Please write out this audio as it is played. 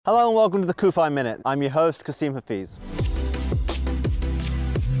Hello and welcome to the Kufi Minute. I'm your host, Kasim Hafiz.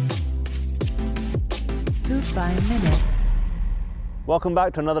 Kufi Minute. Welcome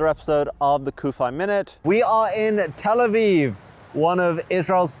back to another episode of the Kufi Minute. We are in Tel Aviv, one of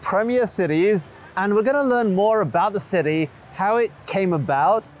Israel's premier cities, and we're going to learn more about the city, how it came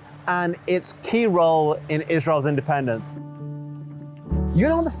about, and its key role in Israel's independence. You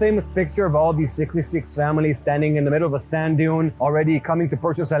know the famous picture of all these 66 families standing in the middle of a sand dune, already coming to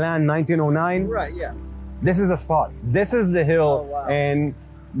purchase a land in 1909? Right, yeah. This is the spot. This is the hill. Oh, wow. And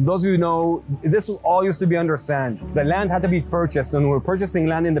those of you who know, this all used to be under sand. The land had to be purchased. When we were purchasing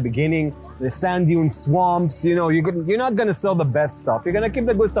land in the beginning, the sand dune swamps, you're not going to sell the best stuff. You're going to keep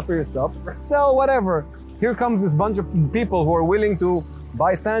the good stuff for yourself. Sell whatever. Here comes this bunch of people who are willing to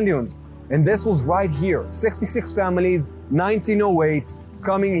buy sand dunes. And this was right here. 66 families, 1908,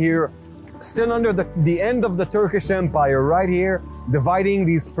 coming here, still under the end of the Turkish Empire, right here, dividing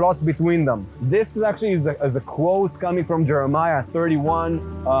these plots between them. This is actually is a quote coming from Jeremiah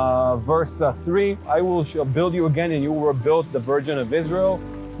 31, verse 3. I will build you again and you will rebuild the Virgin of Israel.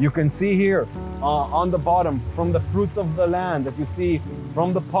 You can see here on the bottom, from the fruits of the land that you see,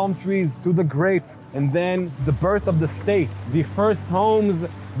 from the palm trees to the grapes, and then the birth of the state, the first homes,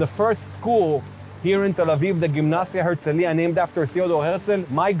 the first school here in Tel Aviv, the Gymnasia Herzliya, named after Theodor Herzl.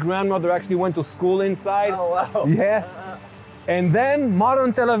 My grandmother actually went to school inside. Oh, wow. Yes. And then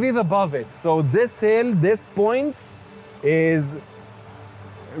modern Tel Aviv above it. So this hill, this point, is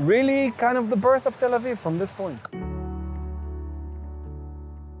really kind of the birth of Tel Aviv from this point.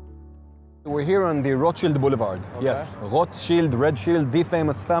 We're here on the Rothschild Boulevard. Okay. Yes, Rothschild, Red Shield, the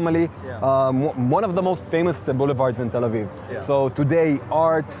famous family. Yeah. One of the most famous boulevards in Tel Aviv. Yeah. So today,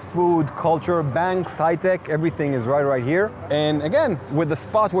 art, food, culture, banks, high-tech, everything is right here. And again, with the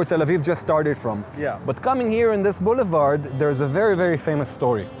spot where Tel Aviv just started from. Yeah. But coming here in this boulevard, there's a very, very famous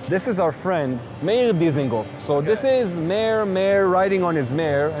story. This is our friend, Meir Dizengoff. So This is Meir riding on his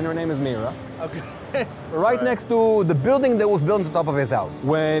mare, and her name is Mira. Okay. Right next to the building that was built on the top of his house.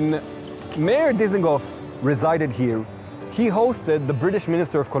 When Meir Dizengoff resided here, he hosted the British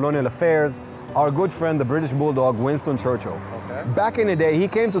Minister of Colonial Affairs, our good friend, the British Bulldog, Winston Churchill. Okay. Back in the day, he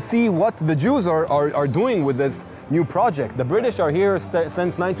came to see what the Jews are doing with this new project. The British are here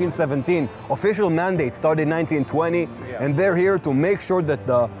since 1917. Official mandate started in 1920, and they're here to make sure that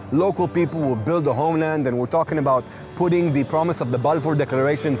the local people will build a homeland, and we're talking about putting the promise of the Balfour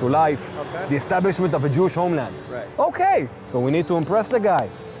Declaration to life, the establishment of a Jewish homeland. Right. Okay, so we need to impress the guy.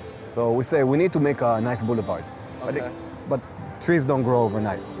 So we say we need to make a nice boulevard. Okay. But trees don't grow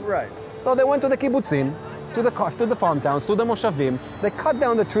overnight. Right. So they went to the kibbutzim, to the farm towns, to the moshavim. They cut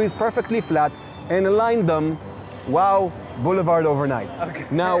down the trees perfectly flat and aligned them. Wow, boulevard overnight. Okay.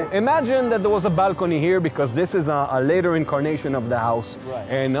 Now imagine that there was a balcony here, because this is a later incarnation of the house. Right.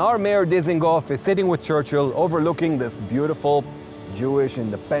 And our Mayor Dizengoff is sitting with Churchill overlooking this beautiful Jewish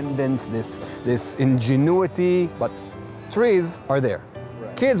independence, this ingenuity, but trees are there.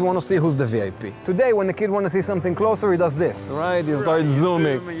 Kids want to see who's the VIP. Today, when a kid wants to see something closer, he does this, right? He starts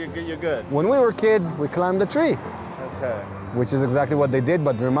zooming. You're good. When we were kids, we climbed the tree, Okay. which is exactly what they did,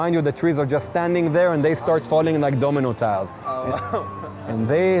 but remind you, the trees are just standing there and they start falling like domino tiles. And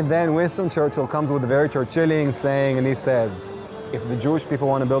then Winston Churchill comes with a very Churchillian saying, and he says, if the Jewish people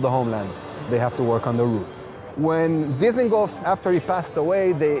want to build a homeland, they have to work on the roots. When Dizengoff, after he passed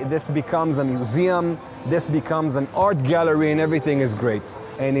away, this becomes a museum, this becomes an art gallery, and everything is great.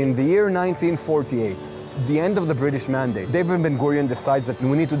 And in the year 1948, the end of the British mandate, David Ben-Gurion decides that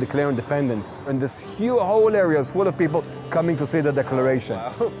we need to declare independence. And this whole area is full of people coming to see the declaration.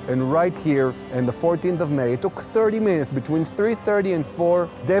 Wow. And right here, on the 14th of May, it took 30 minutes, between 3:30 and 4,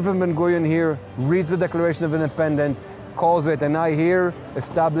 David Ben-Gurion here reads the Declaration of Independence, calls it, and I here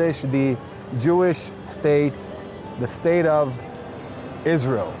establish the Jewish state, the state of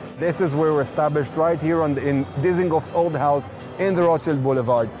Israel. This is where we're established, right here in Dizengoff's old house in the Rothschild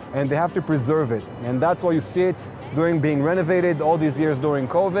Boulevard, and they have to preserve it. And that's why you see it being renovated all these years during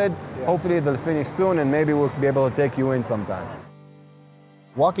COVID. Yeah. Hopefully they'll finish soon, and maybe we'll be able to take you in sometime.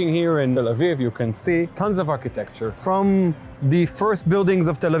 Walking here in Tel Aviv, you can see tons of architecture. From the first buildings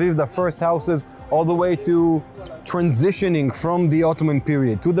of Tel Aviv, the first houses, all the way to transitioning from the Ottoman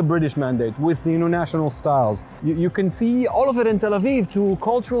period to the British Mandate with the national styles. You can see all of it in Tel Aviv, to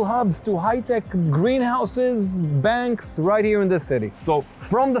cultural hubs, to high-tech greenhouses, banks, right here in the city. So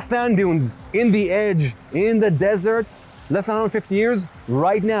from the sand dunes, in the edge, in the desert, less than 150 years,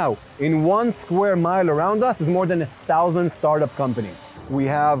 right now, in 1 square mile around us is more than 1,000 startup companies. We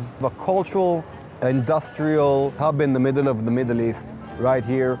have a cultural, industrial hub in the middle of the Middle East, right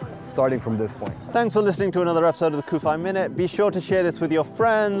here, starting from this point. Thanks for listening to another episode of the Kufi Minute. Be sure to share this with your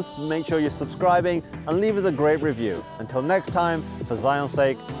friends, make sure you're subscribing, and leave us a great review. Until next time, for Zion's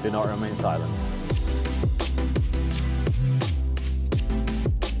sake, do not remain silent.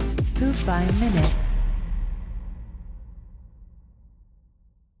 Kufi Minute.